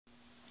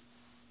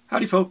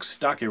Howdy folks,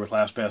 Doc here with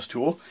LastPass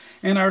Tool,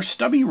 and are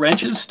stubby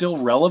wrenches still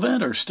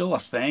relevant or still a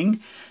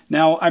thing?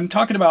 Now I'm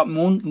talking about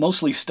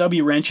mostly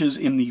stubby wrenches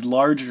in the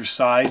larger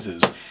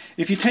sizes.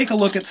 If you take a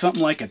look at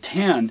something like a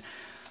 10,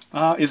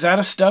 is that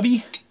a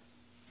stubby?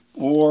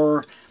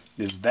 Or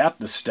is that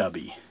the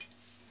stubby?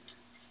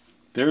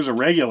 There's a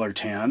regular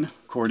 10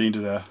 according to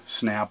the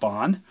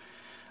snap-on,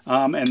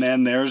 and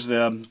then there's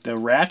the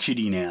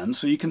ratcheting end.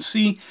 So you can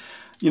see,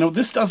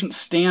 this doesn't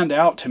stand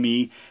out to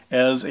me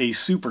as a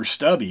super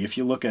stubby. If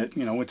you look at,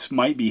 it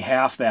might be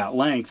half that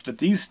length, but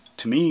these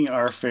to me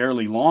are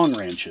fairly long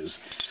wrenches.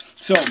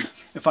 So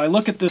if I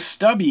look at this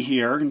stubby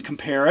here and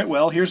compare it,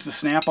 well, here's the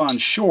snap-on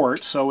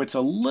short, so it's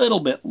a little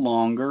bit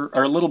longer,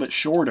 or a little bit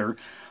shorter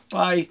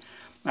by,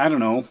 I don't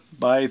know,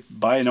 by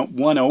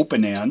one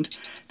open end.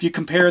 If you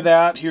compare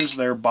that, here's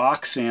their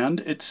box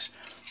end. It's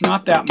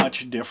not that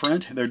much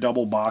different, their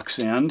double box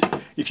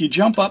end. If you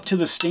jump up to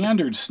the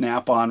standard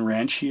snap-on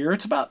wrench here,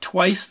 it's about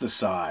twice the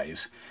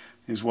size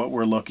is what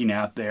we're looking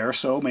at there,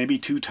 so maybe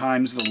 2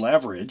 times the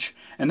leverage.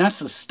 And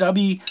that's a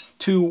stubby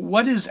to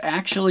what is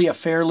actually a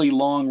fairly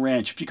long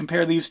wrench. If you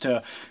compare these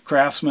to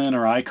Craftsman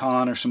or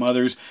Icon or some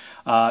others,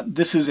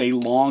 this is a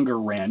longer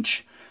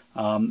wrench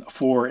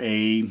for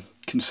a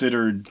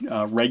considered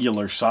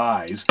regular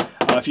size.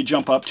 If you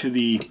jump up to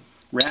the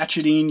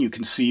ratcheting, you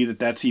can see that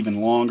that's even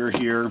longer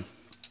here.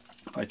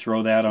 If I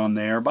throw that on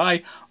there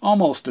by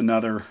almost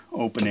another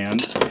open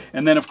end.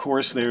 And then of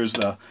course there's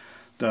the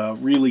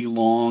really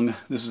long,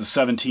 this is a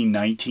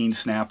 1719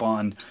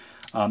 snap-on.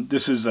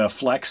 This is a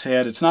flex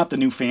head. It's not the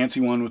new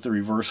fancy one with the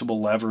reversible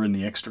lever and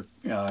the extra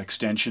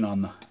extension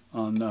on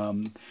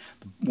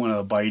one of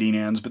the biting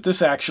ends, but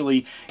this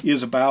actually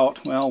is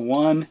about, well,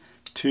 1,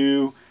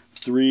 2,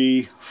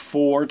 3,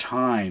 4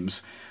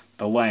 times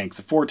the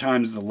length, 4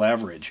 times the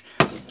leverage.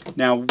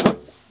 Now,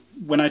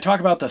 when I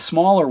talk about the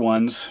smaller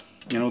ones,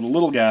 the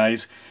little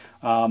guys,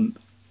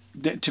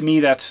 to me,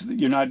 that's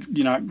you're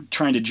not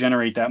trying to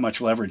generate that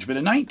much leverage. But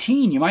at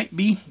 19, you might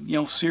be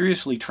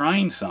seriously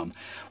trying some.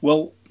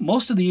 Well,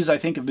 most of these I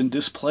think have been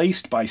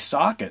displaced by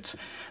sockets,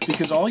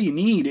 because all you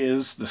need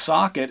is the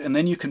socket, and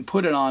then you can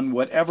put it on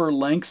whatever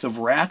length of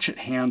ratchet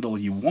handle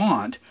you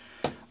want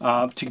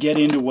to get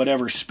into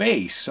whatever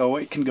space. So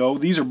it can go.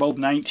 These are both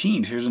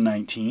 19s. Here's a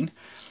 19.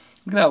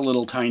 Look at that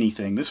little tiny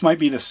thing. This might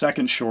be the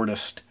second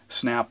shortest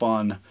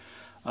snap-on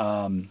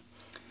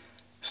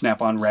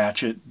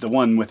ratchet. The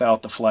one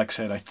without the flex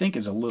head I think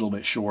is a little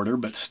bit shorter,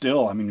 but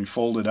still, I mean, you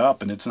fold it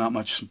up and it's not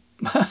much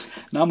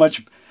not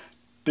much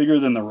bigger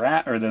than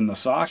the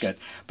socket.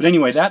 But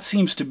anyway, that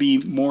seems to be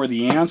more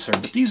the answer.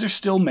 But these are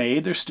still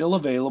made, they're still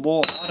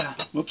available.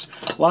 A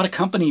lot of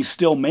companies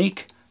still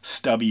make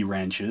stubby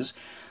wrenches.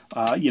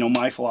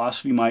 My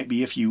philosophy might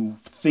be, if you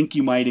think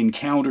you might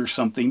encounter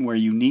something where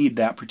you need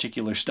that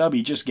particular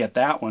stubby, just get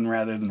that one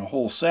rather than a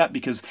whole set,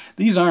 because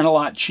these aren't a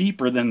lot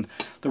cheaper than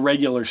the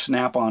regular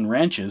snap-on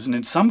wrenches. And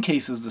in some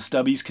cases, the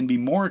stubbies can be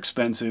more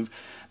expensive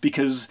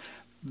because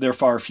they're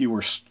far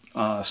fewer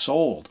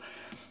sold.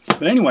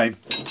 But anyway,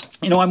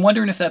 I'm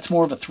wondering if that's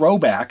more of a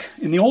throwback.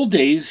 In the old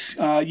days,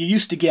 you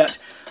used to get,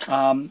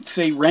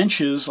 say,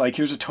 wrenches, like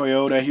here's a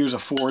Toyota, here's a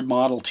Ford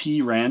Model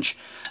T wrench.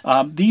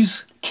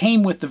 These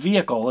came with the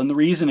vehicle, and the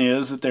reason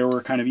is that there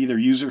were kind of either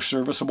user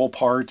serviceable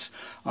parts,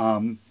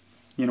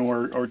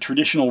 or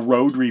traditional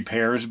road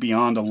repairs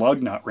beyond a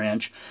lug nut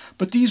wrench.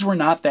 But these were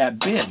not that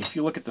big. If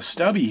you look at the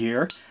stubby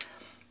here,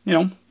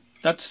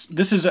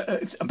 this is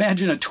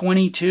imagine a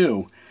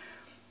 22.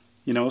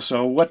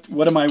 So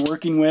what am I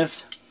working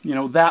with?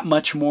 That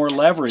much more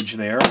leverage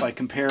there. If I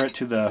compare it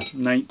to the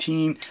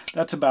 19,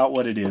 that's about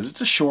what it is.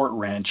 It's a short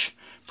wrench,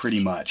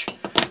 pretty much.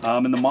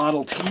 And the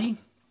Model T,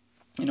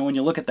 when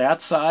you look at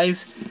that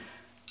size,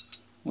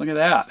 look at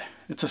that.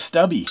 It's a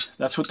stubby.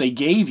 That's what they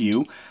gave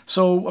you.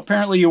 So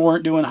apparently you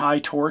weren't doing high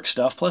torque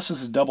stuff. Plus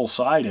this is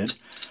double-sided.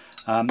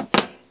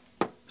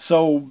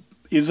 So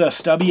is a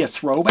stubby a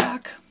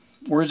throwback?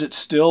 Or is it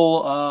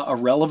still a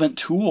relevant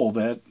tool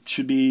that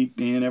should be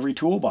in every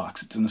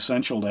toolbox? It's an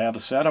essential to have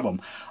a set of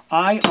them.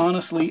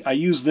 I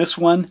use this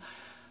one,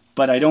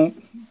 but I don't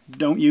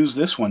use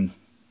this one.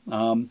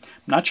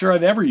 Not sure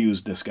I've ever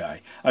used this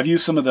guy. I've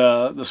used some of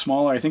the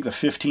smaller, I think the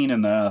 15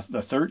 and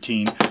the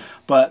 13,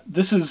 but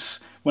this is,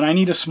 when I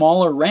need a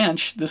smaller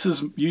wrench, this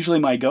is usually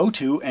my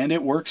go-to, and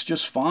it works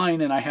just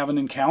fine, and I haven't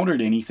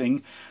encountered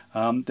anything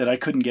that I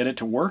couldn't get it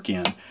to work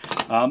in.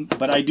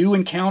 But I do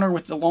encounter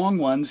with the long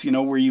ones,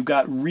 where you've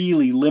got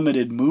really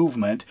limited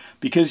movement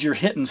because you're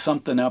hitting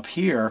something up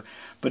here.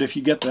 But if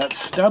you get that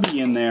stubby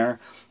in there,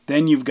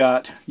 then you've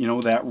got,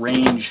 that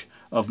range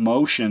of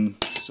motion,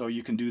 so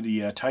you can do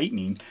the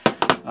tightening.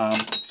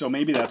 So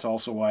maybe that's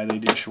also why they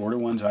did shorter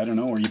ones, I don't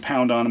know, or you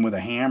pound on them with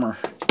a hammer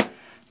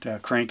to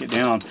crank it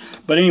down.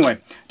 But anyway,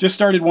 just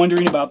started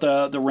wondering about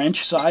the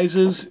wrench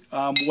sizes.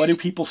 What do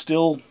people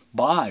still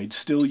buy,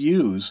 still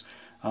use,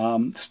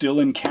 still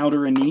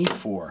encounter a need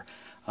for?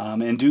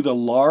 And do the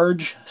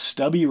large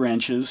stubby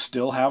wrenches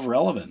still have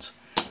relevance?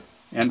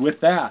 And with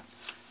that,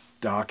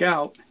 Doc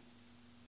out.